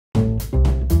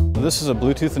So this is a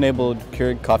Bluetooth-enabled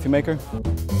Keurig coffee maker.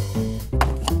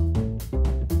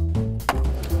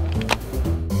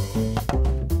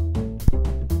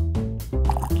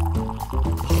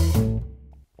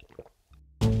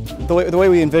 The way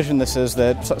we envision this is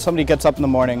that somebody gets up in the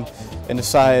morning and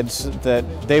decides that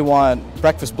they want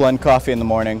breakfast blend coffee in the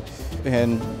morning,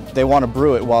 and they want to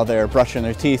brew it while they're brushing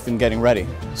their teeth and getting ready.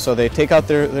 So they take out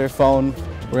their phone.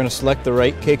 We're going to select the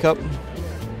right K-cup.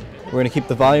 We're going to keep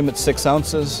the volume at 6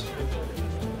 ounces.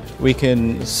 We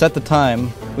can set the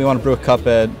time. We want to brew a cup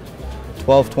at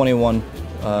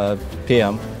 12:21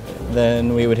 p.m.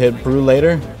 Then we would hit brew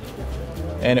later,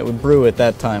 and it would brew at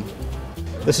that time.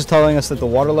 This is telling us that the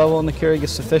water level in the Keurig is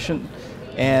sufficient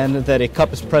and that a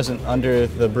cup is present under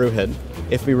the brew head.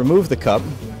 If we remove the cup,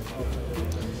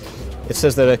 it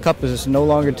says that a cup is no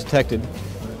longer detected,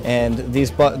 and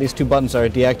these two buttons are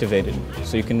deactivated,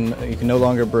 so you can no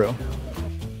longer brew.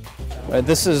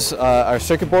 This is our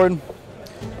circuit board.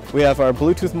 We have our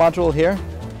Bluetooth module here,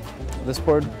 this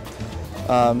board.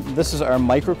 This is our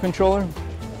microcontroller,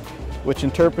 which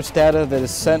interprets data that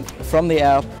is sent from the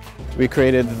app. We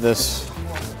created this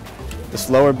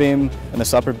lower beam and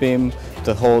this upper beam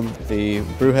to hold the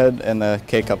brew head and the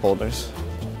K-cup holders.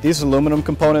 These aluminum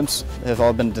components have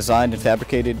all been designed and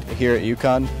fabricated here at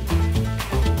UConn.